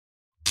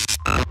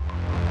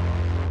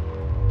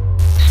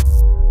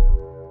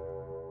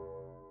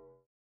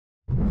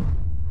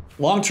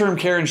Long-term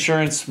care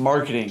insurance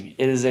marketing.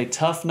 It is a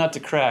tough nut to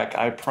crack,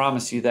 I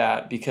promise you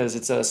that, because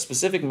it's a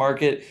specific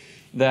market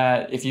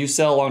that if you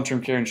sell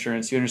long-term care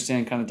insurance, you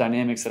understand kind of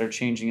dynamics that are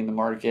changing in the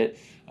market.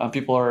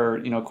 People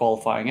are,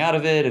 qualifying out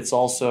of it. It's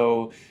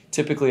also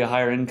typically a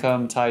higher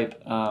income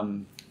type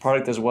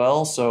product as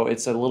well, so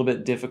it's a little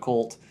bit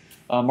difficult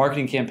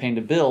marketing campaign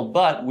to build,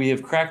 but we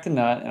have cracked the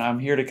nut, and I'm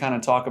here to kind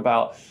of talk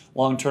about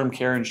long-term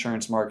care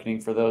insurance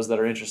marketing for those that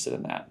are interested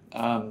in that.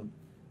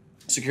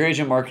 Secure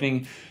Agent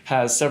Marketing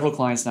has several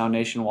clients now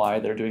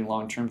nationwide that are doing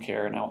long-term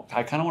care. Now,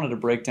 I kind of wanted to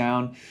break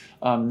down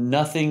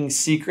nothing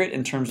secret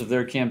in terms of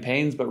their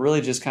campaigns, but really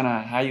just kind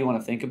of how you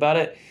want to think about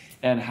it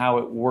and how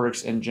it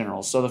works in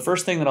general. So the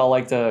first thing that I'll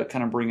like to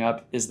kind of bring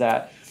up is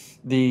that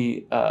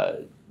the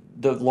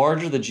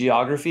larger the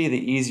geography,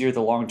 the easier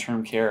the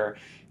long-term care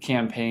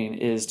campaign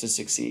is to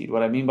succeed.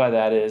 What I mean by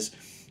that is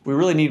we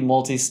really need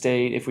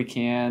multi-state if we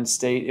can,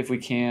 state if we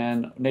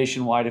can,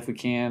 nationwide if we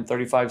can,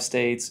 35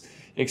 states,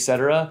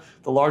 etc.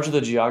 The larger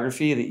the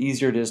geography, the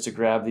easier it is to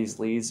grab these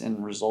leads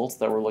and results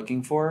that we're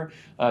looking for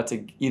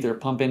to either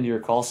pump into your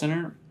call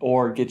center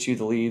or get you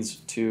the leads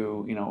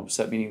to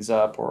set meetings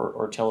up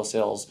or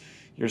telesales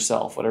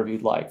yourself, whatever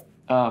you'd like.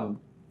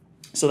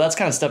 So that's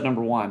kind of step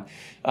number one.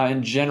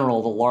 In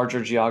general, the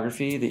larger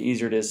geography, the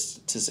easier it is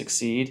to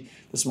succeed.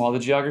 The smaller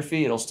the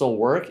geography, it'll still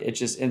work. It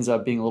just ends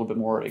up being a little bit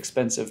more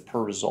expensive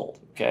per result,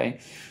 okay?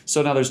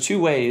 So now there's two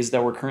ways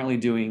that we're currently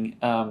doing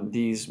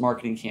these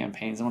marketing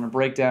campaigns. I'm gonna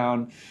break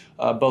down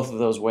both of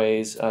those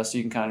ways so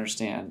you can kind of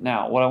understand.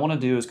 Now, what I wanna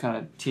do is kind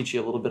of teach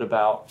you a little bit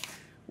about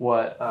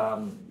what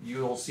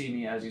you'll see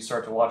me as you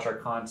start to watch our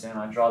content.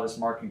 I draw this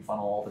marketing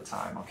funnel all the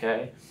time,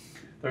 okay?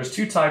 There's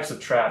two types of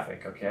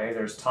traffic, okay?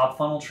 There's top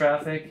funnel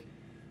traffic,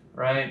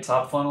 right?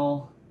 Top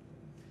funnel,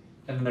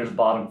 and then there's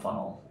bottom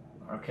funnel,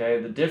 okay?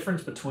 The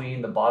difference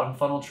between the bottom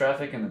funnel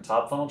traffic and the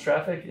top funnel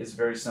traffic is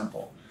very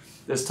simple.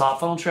 This top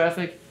funnel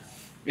traffic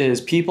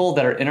is people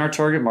that are in our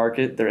target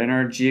market, they're in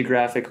our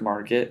geographic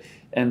market,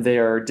 and they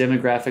are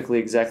demographically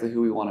exactly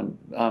who we want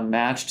to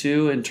match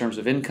to in terms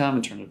of income,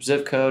 in terms of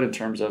zip code, in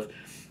terms of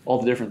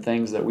all the different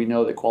things that we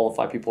know that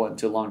qualify people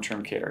into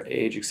long-term care,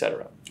 age,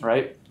 etc.,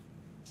 right?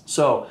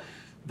 So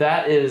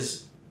that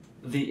is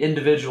the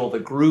individual, the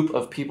group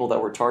of people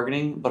that we're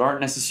targeting, but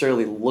aren't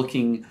necessarily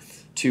looking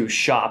to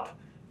shop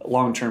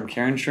long-term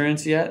care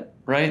insurance yet,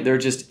 right? They're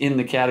just in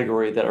the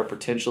category that are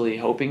potentially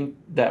hoping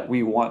that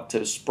we want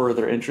to spur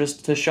their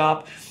interest to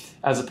shop,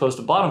 as opposed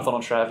to bottom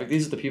funnel traffic.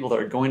 These are the people that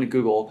are going to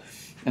Google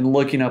and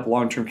looking up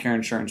long-term care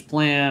insurance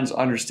plans,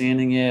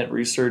 understanding it,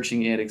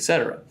 researching it,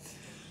 etc.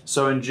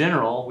 So in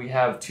general, we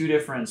have two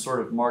different sort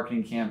of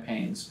marketing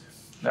campaigns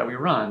that we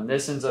run.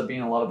 This ends up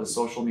being a lot of the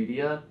social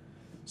media.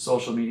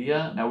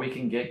 Now we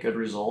can get good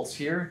results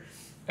here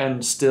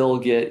and still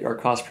get our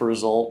cost per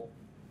result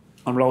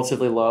on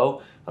relatively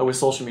low with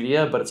social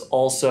media, but it's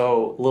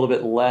also a little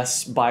bit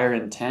less buyer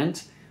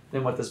intent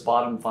than what this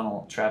bottom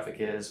funnel traffic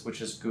is,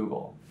 which is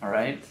Google, all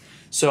right?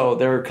 So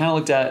they're kind of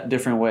looked at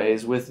different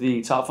ways. With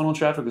the top funnel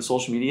traffic with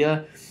social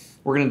media,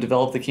 we're gonna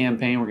develop the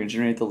campaign, we're gonna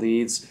generate the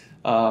leads.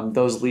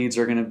 Those leads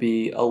are gonna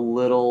be a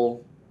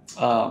little,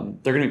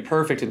 they're going to be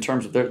perfect in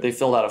terms of they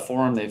filled out a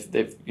form,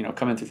 they've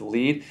come in through the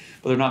lead,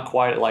 but they're not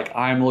quite like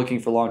I'm looking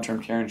for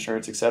long-term care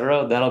insurance,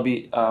 etc. That'll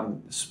be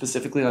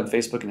specifically on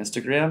Facebook and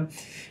Instagram.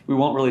 We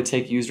won't really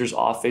take users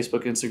off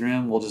Facebook and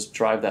Instagram. We'll just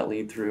drive that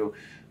lead through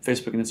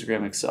Facebook and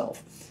Instagram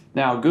itself.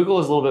 Now, Google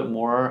is a little bit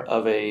more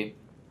of a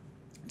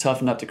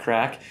tough nut to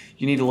crack.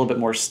 You need a little bit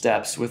more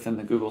steps within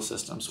the Google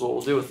system. So what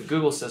we'll do with the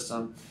Google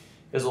system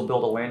is we'll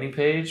build a landing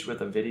page with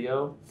a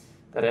video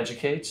that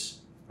educates,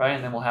 right?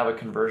 And then we'll have a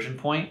conversion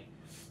point,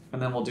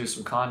 and then we'll do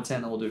some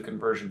content, and we'll do a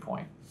conversion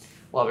point.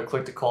 We'll have a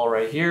click to call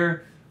right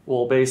here.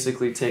 We'll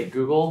basically take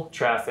Google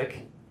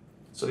traffic.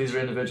 So these are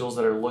individuals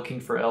that are looking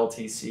for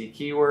LTC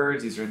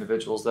keywords. These are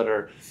individuals that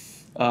are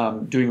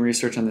doing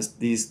research on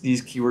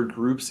these keyword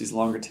groups, these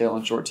longer tail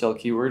and short tail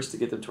keywords to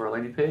get them to our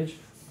landing page.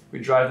 We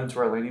drive them to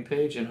our landing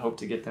page and hope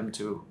to get them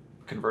to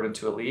convert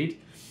into a lead.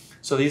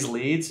 So these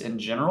leads in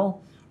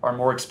general are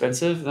more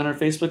expensive than our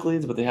Facebook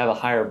leads, but they have a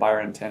higher buyer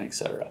intent,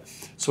 etc.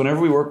 So whenever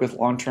we work with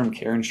long-term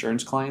care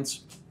insurance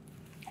clients,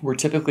 we're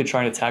typically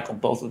trying to tackle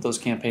both of those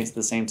campaigns at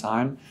the same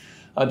time.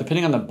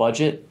 Depending on the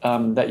budget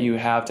that you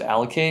have to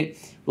allocate,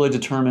 really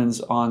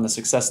determines on the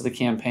success of the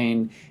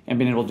campaign and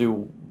being able to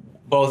do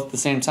both at the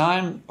same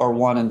time or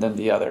one and then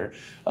the other.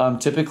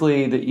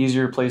 Typically, the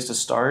easier place to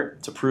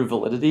start to prove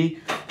validity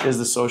is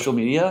the social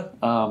media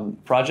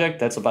project.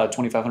 That's about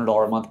a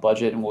 $2,500 a month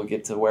budget, and we'll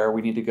get to where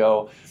we need to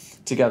go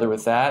together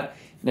with that.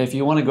 And if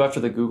you want to go after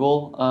the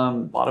Google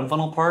bottom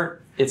funnel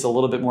part, it's a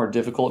little bit more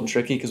difficult and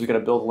tricky because we got to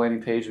build a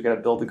landing page, we got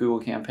to build the Google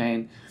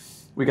campaign,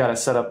 we got to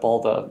set up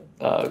all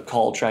the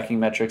call tracking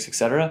metrics,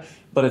 etc.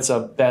 But it's a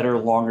better,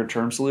 longer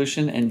term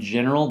solution. In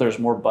general, there's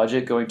more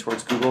budget going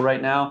towards Google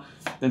right now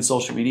than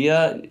social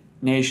media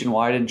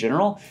nationwide in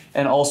general.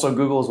 And also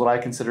Google is what I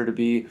consider to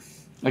be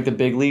like the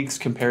big leagues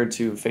compared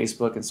to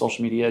Facebook and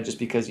social media, just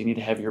because you need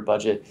a heavier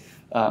budget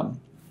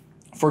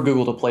for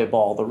Google to play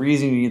ball. The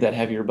reason you need that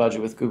heavier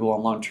budget with Google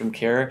on long-term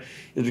care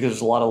is because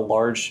there's a lot of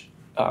large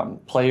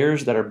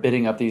players that are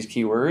bidding up these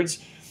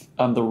keywords.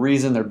 The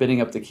reason they're bidding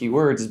up the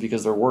keywords is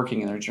because they're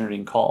working and they're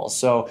generating calls.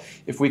 So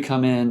if we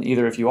come in,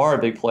 either if you are a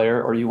big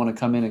player or you want to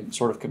come in and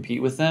sort of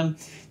compete with them,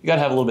 you got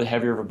to have a little bit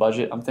heavier of a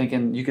budget. I'm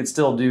thinking you could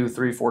still do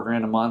 $3-4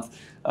 grand a month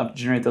to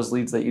generate those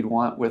leads that you'd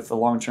want with the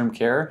long-term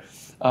care.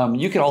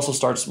 You can also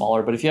start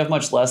smaller, but if you have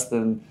much less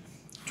than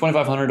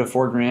 $2,500 to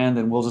 $4 grand,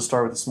 then we'll just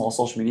start with a small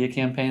social media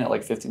campaign at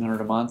like $1,500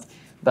 a month.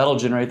 That'll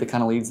generate the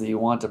kind of leads that you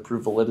want to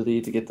prove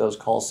validity, to get those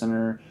call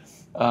center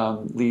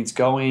leads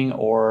going,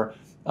 or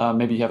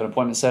maybe you have an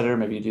appointment setter,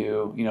 maybe you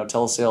do,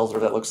 telesales,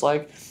 whatever that looks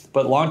like.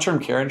 But long-term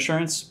care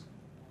insurance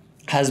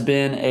has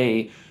been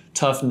a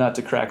tough nut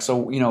to crack.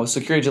 So,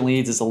 Secure Agent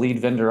Leads is a lead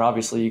vendor,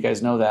 obviously, you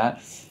guys know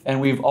that. And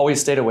we've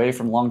always stayed away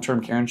from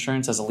long-term care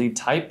insurance as a lead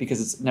type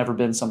because it's never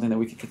been something that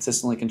we could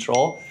consistently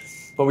control.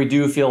 But we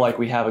do feel like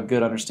we have a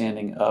good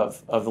understanding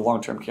of the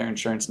long-term care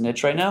insurance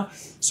niche right now.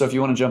 So if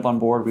you want to jump on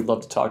board, we'd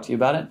love to talk to you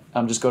about it.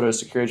 Just go to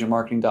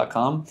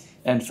secureagentmarketing.com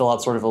and fill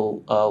out sort of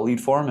a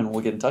lead form, and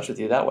we'll get in touch with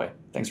you that way.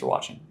 Thanks for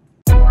watching.